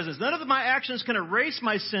God's presence. None of my actions can erase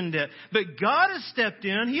my sin debt. But God has stepped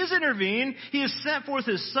in. He has intervened. He has sent forth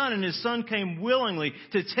His Son, and His Son came willingly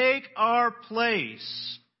to take our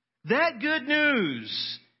place. That good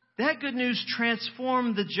news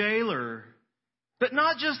transformed the jailer. But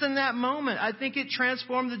not just in that moment. I think it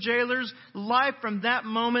transformed the jailer's life from that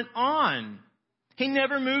moment on. He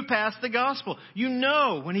never moved past the gospel. You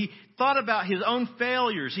know, when he thought about his own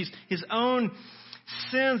failures, his own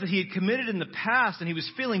sins that he had committed in the past, and he was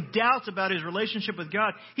feeling doubts about his relationship with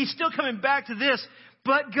God, he's still coming back to this.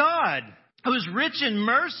 But God, who is rich in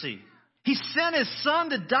mercy, He sent His Son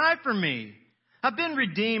to die for me. I've been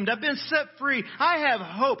redeemed. I've been set free. I have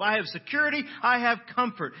hope. I have security. I have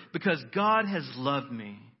comfort because God has loved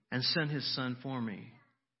me and sent His Son for me.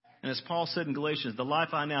 And as Paul said in Galatians, the life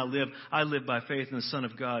I now live, I live by faith in the Son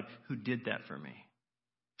of God who did that for me.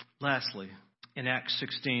 Lastly, in Acts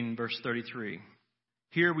 16, verse 33,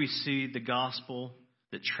 here we see the gospel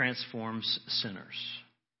that transforms sinners.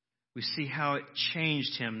 We see how it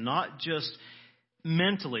changed him, not just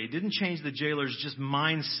mentally. It didn't change the jailer's just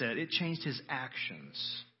mindset. It changed his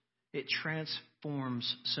actions. It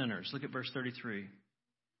transforms sinners. Look at verse 33.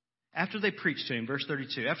 After they preached to him, verse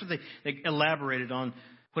 32, after they elaborated on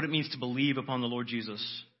what it means to believe upon the Lord Jesus,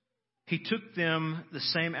 He took them the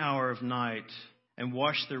same hour of night and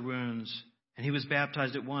washed their wounds. And he was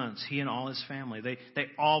baptized at once, he and all his family. They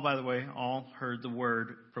all, by the way, all heard the word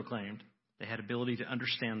proclaimed. They had ability to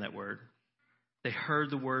understand that word. They heard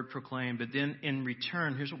the word proclaimed. But then in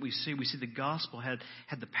return, here's what we see. We see the gospel had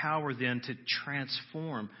the power then to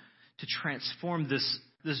transform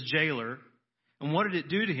this jailer. And what did it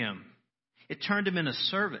do to him? It turned him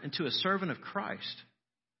into a servant of Christ.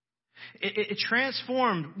 It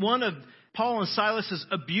transformed one of Paul and Silas's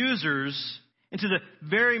abusers into the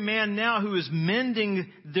very man now who is mending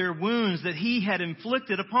their wounds that he had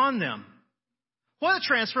inflicted upon them. What a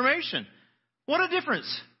transformation. What a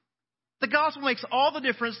difference. The gospel makes all the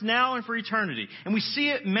difference now and for eternity. And we see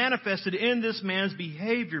it manifested in this man's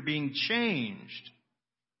behavior being changed.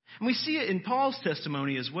 And we see it in Paul's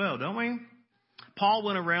testimony as well, don't we? Paul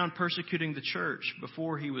went around persecuting the church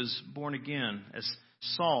before he was born again as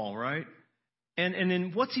Saul, right? And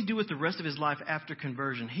then what's he do with the rest of his life after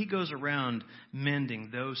conversion? He goes around mending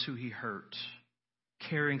those who he hurt,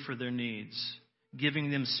 caring for their needs, giving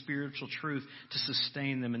them spiritual truth to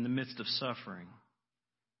sustain them in the midst of suffering.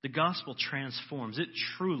 The gospel transforms. It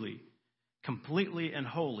truly, completely and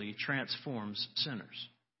wholly transforms sinners.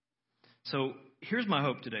 So here's my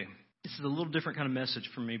hope today. This is a little different kind of message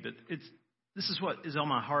for me, but this is what is on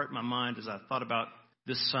my heart, my mind as I thought about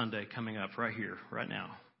this Sunday coming up right here, right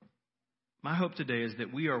now. My hope today is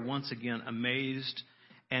that we are once again amazed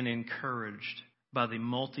and encouraged by the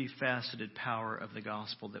multifaceted power of the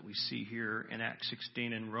gospel that we see here in Acts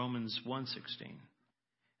 16 and Romans 1:16.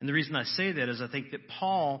 And the reason I say that is I think that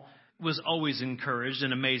Paul was always encouraged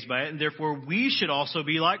and amazed by it, and therefore we should also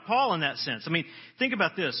be like Paul in that sense. I mean, think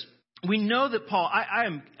about this. We know that Paul, I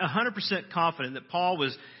am 100% confident that Paul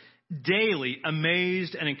was daily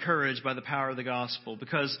amazed and encouraged by the power of the gospel,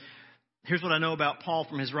 because here's what I know about Paul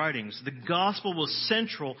from his writings. The gospel was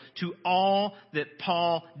central to all that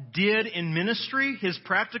Paul did in ministry, his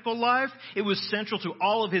practical life. It was central to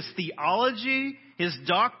all of his theology, his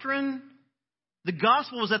doctrine. The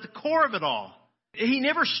gospel was at the core of it all. He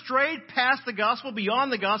never strayed past the gospel,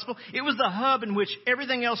 beyond the gospel. It was the hub in which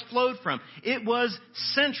everything else flowed from. It was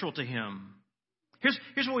central to him.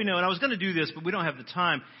 Here's what we know, and I was going to do this, but we don't have the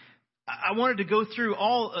time. I wanted to go through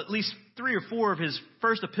at least 3 or 4 of his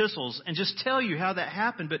first epistles and just tell you how that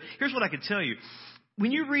happened. But here's what I could tell you.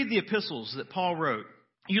 When you read the epistles that Paul wrote,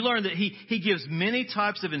 you learn that he gives many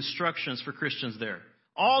types of instructions for Christians there.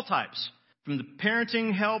 All types. From the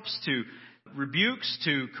parenting helps to rebukes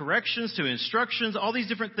to corrections to instructions, all these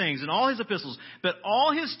different things in all his epistles. But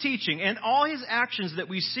all his teaching and all his actions that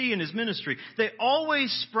we see in his ministry, they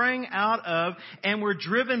always sprang out of and were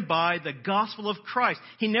driven by the gospel of Christ.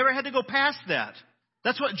 He never had to go past that.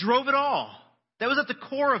 That's what drove it all. That was at the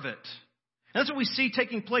core of it. And that's what we see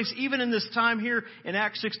taking place even in this time here in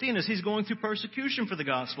Acts 16 as he's going through persecution for the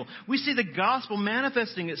gospel. We see the gospel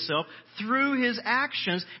manifesting itself through his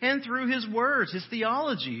actions and through his words, his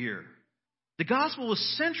theology here. The gospel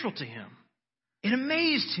was central to him. It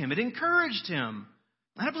amazed him. It encouraged him.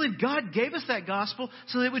 I believe God gave us that gospel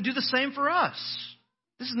so that it would do the same for us.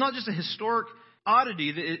 This is not just a historic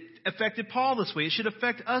oddity that it affected Paul this way. It should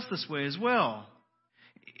affect us this way as well.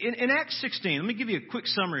 In Acts 16, let me give you a quick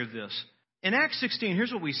summary of this. In Acts 16,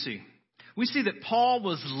 here's what we see. We see that Paul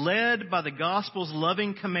was led by the gospel's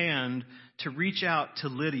loving command to reach out to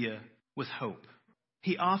Lydia with hope.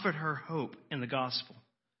 He offered her hope in the gospel.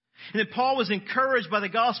 And that Paul was encouraged by the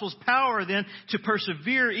gospel's power then to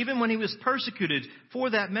persevere even when he was persecuted for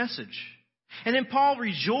that message. And then Paul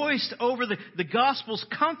rejoiced over the gospel's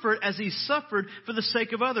comfort as he suffered for the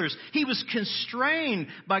sake of others. He was constrained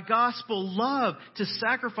by gospel love to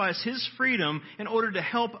sacrifice his freedom in order to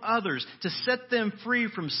help others, to set them free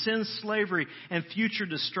from sin's slavery and future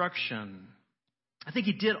destruction. I think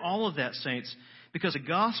he did all of that, saints, because the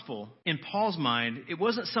gospel, in Paul's mind, it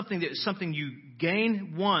wasn't something you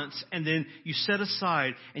gain once and then you set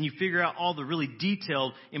aside and you figure out all the really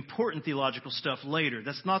detailed, important theological stuff later.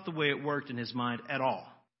 That's not the way it worked in his mind at all.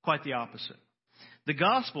 Quite the opposite. The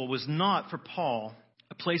gospel was not for Paul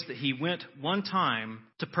a place that he went one time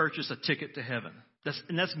to purchase a ticket to heaven.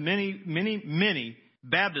 That's many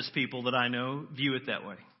Baptist people that I know view it that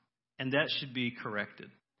way. And that should be corrected.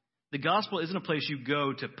 The gospel isn't a place you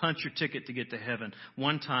go to punch your ticket to get to heaven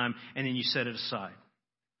one time and then you set it aside.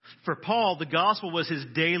 For Paul, the gospel was his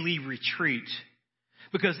daily retreat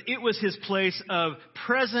because it was his place of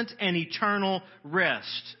present and eternal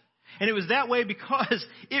rest. And it was that way because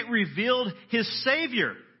it revealed his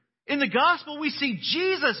Savior. In the gospel, we see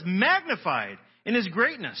Jesus magnified in his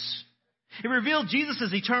greatness. It revealed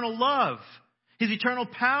Jesus' eternal love, his eternal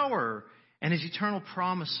power, and his eternal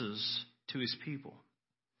promises to his people.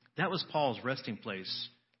 That was Paul's resting place,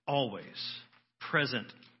 always, present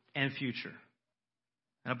and future.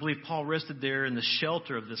 And I believe Paul rested there in the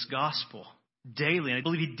shelter of this gospel daily. And I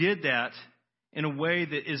believe he did that in a way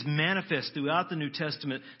that is manifest throughout the New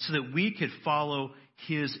Testament so that we could follow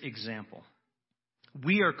his example.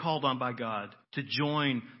 We are called on by God to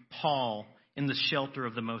join Paul in the shelter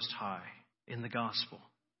of the Most High in the gospel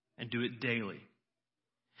and do it daily.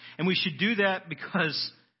 And we should do that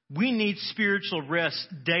because we need spiritual rest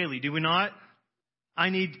daily, do we not? I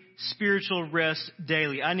need spiritual rest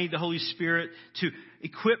daily. I need the Holy Spirit to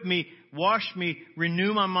equip me, wash me,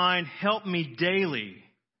 renew my mind, help me daily.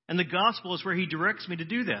 And the gospel is where he directs me to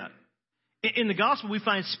do that. In the gospel, we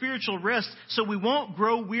find spiritual rest so we won't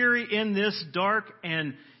grow weary in this dark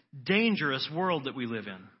and dangerous world that we live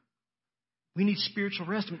in. We need spiritual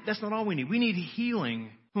rest. That's not all we need. We need healing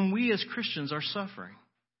when we as Christians are suffering.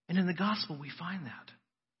 And in the gospel, we find that.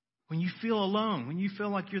 When you feel alone, when you feel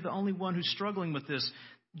like you're the only one who's struggling with this,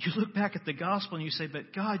 you look back at the gospel and you say,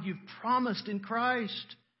 but God, you've promised in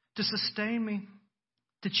Christ to sustain me,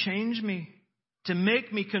 to change me, to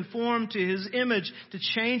make me conform to his image, to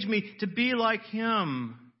change me to be like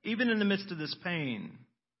him, even in the midst of this pain.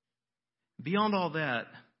 Beyond all that,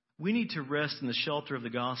 we need to rest in the shelter of the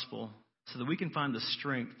gospel so that we can find the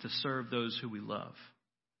strength to serve those who we love.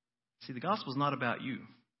 See, the gospel is not about you.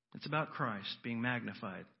 It's about Christ being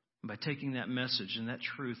magnified. And by taking that message and that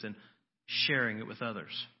truth and sharing it with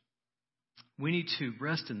others. We need to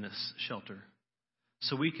rest in this shelter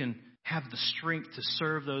so we can have the strength to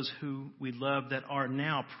serve those who we love that are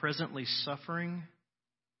now presently suffering.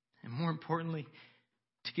 And more importantly,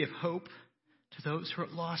 to give hope to those who are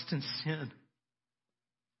lost in sin.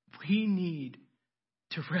 We need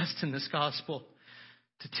to rest in this gospel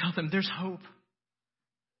to tell them there's hope.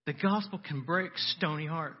 The gospel can break stony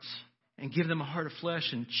hearts and give them a heart of flesh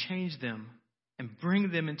and change them and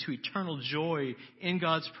bring them into eternal joy in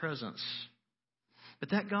God's presence.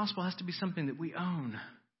 But that gospel has to be something that we own,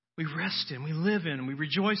 we rest in, we live in, and we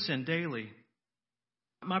rejoice in daily.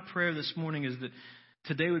 My prayer this morning is that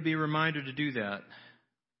today would be a reminder to do that.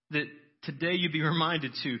 That today you'd be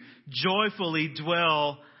reminded to joyfully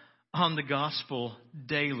dwell on the gospel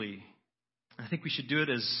daily. I think we should do it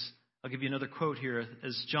as, I'll give you another quote here,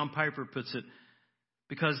 as John Piper puts it,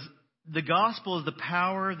 because the gospel is the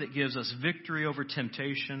power that gives us victory over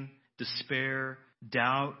temptation, despair,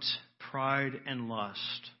 doubt, pride, and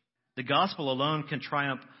lust. The gospel alone can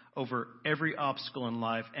triumph over every obstacle in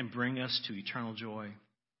life and bring us to eternal joy.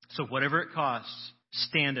 So whatever it costs,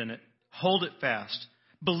 stand in it, hold it fast,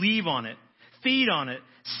 believe on it, feed on it,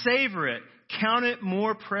 savor it, count it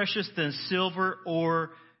more precious than silver or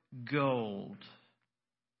gold.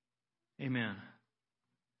 Amen.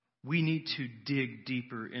 We need to dig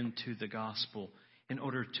deeper into the gospel in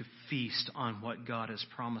order to feast on what God has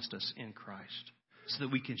promised us in Christ so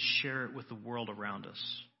that we can share it with the world around us.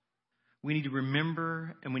 We need to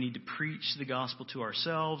remember and we need to preach the gospel to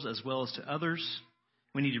ourselves as well as to others.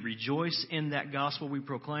 We need to rejoice in that gospel we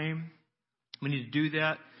proclaim. We need to do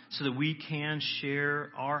that so that we can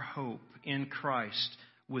share our hope in Christ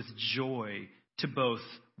with joy to both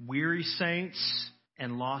weary saints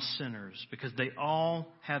and lost sinners, because they all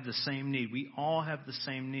have the same need. We all have the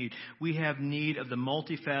same need. We have need of the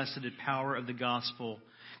multifaceted power of the gospel,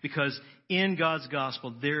 because in God's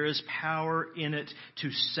gospel there is power in it to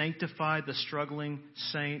sanctify the struggling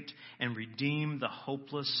saint and redeem the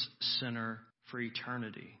hopeless sinner for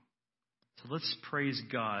eternity. So let's praise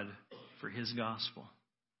God for His gospel.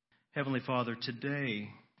 Heavenly Father, today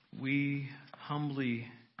we humbly,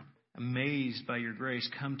 amazed by your grace,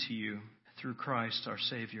 come to you through Christ our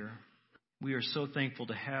Savior. We are so thankful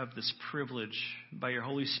to have this privilege by your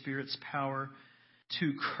Holy Spirit's power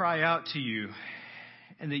to cry out to you,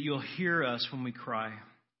 and that you'll hear us when we cry.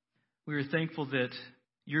 We are thankful that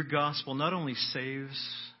your gospel not only saves,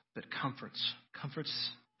 but comforts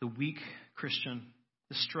the weak Christian,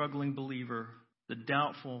 the struggling believer, the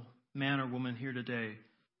doubtful man or woman here today.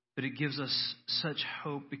 But it gives us such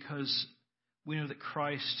hope because we know that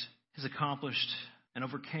Christ has accomplished and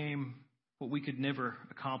overcame what we could never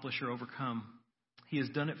accomplish or overcome. He has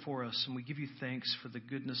done it for us, and we give you thanks for the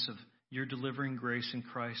goodness of your delivering grace in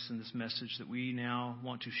Christ in this message that we now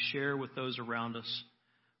want to share with those around us.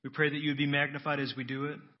 We pray that you would be magnified as we do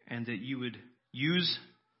it, and that you would use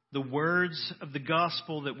the words of the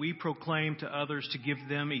gospel that we proclaim to others to give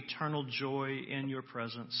them eternal joy in your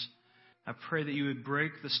presence. I pray that you would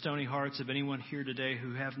break the stony hearts of anyone here today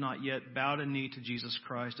who have not yet bowed a knee to Jesus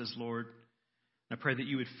Christ as Lord. I pray that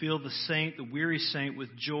you would fill the saint, the weary saint, with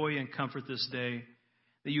joy and comfort this day.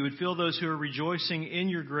 That you would fill those who are rejoicing in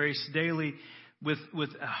your grace daily with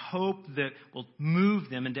a hope that will move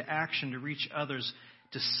them into action to reach others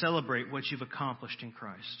to celebrate what you've accomplished in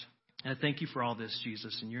Christ. And I thank you for all this,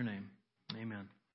 Jesus, in your name. Amen.